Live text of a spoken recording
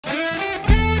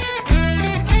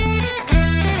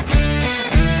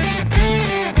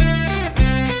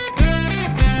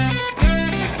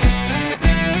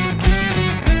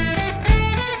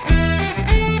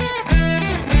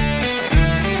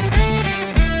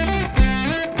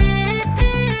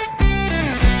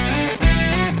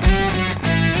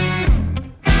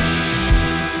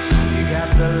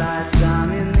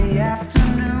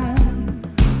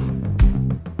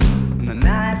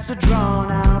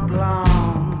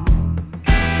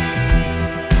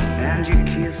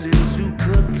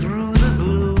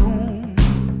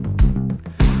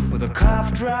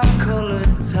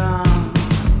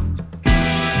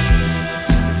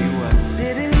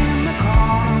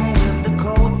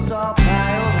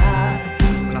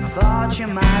you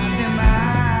might be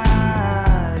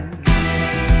mine.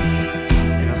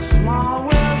 In a small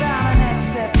world on an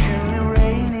exceptionally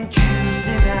rainy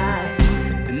Tuesday night,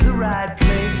 in the right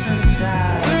place and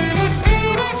time.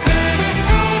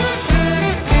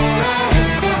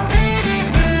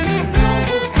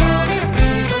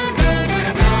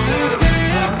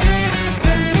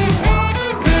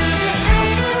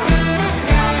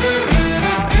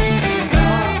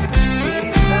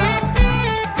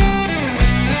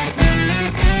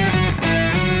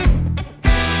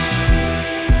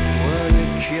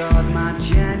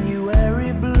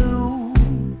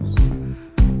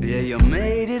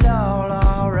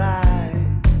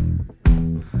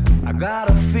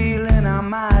 Got a feeling I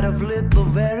might have lit the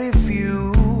very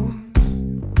fuse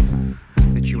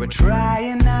that you were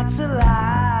trying not to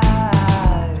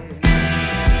lie.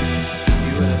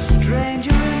 You were a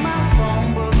stranger in my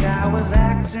phone book. I was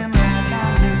acting like I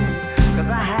knew, 'cause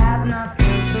I had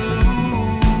nothing to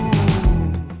lose.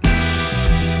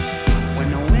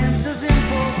 When the winter's in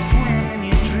full swing and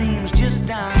your dreams just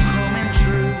aren't coming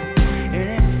true, ain't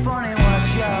it funny what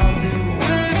y'all do?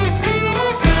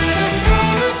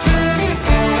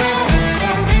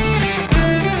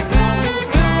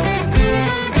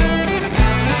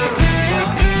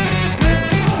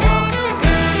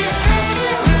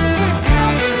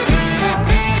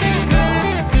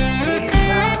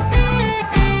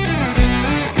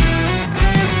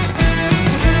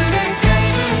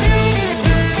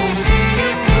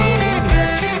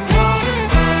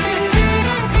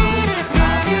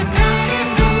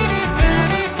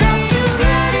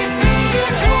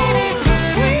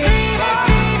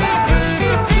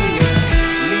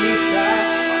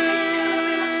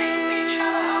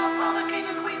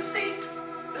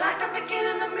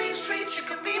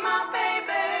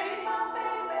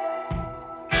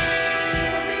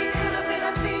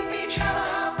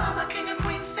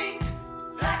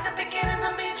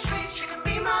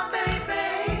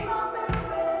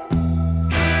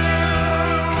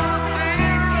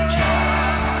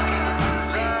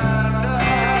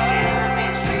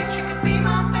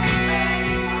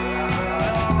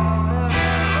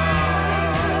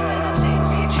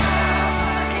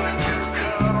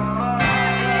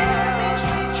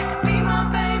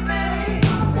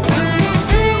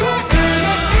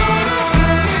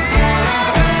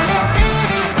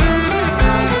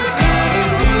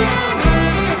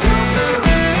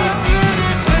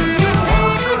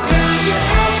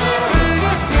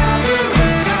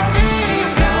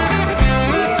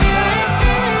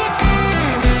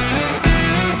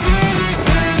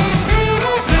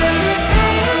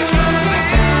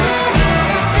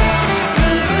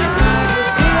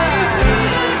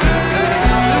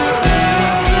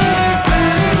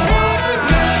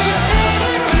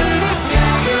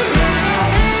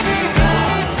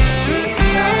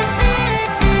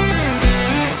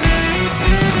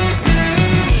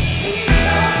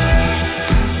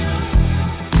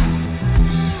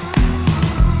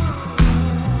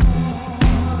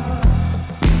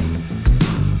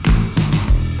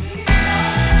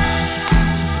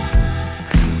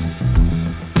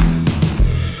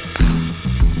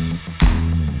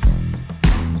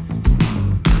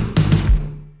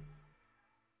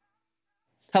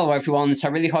 Hello everyone, so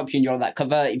I really hope you enjoyed that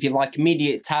cover. If you'd like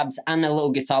immediate tabs and a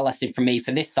little guitar lesson from me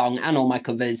for this song and all my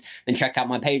covers, then check out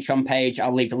my Patreon page.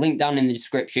 I'll leave a link down in the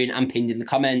description and pinned in the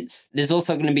comments. There's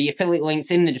also going to be affiliate links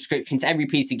in the description to every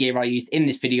piece of gear I used in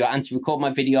this video and to record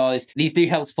my videos. These do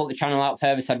help support the channel out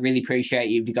further, so I'd really appreciate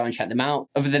you if you go and check them out.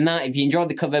 Other than that, if you enjoyed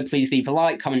the cover, please leave a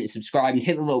like, comment and subscribe and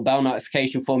hit the little bell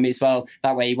notification for me as well.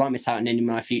 That way you won't miss out on any of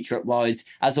my future uploads.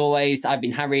 As always, I've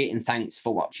been Harry and thanks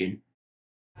for watching.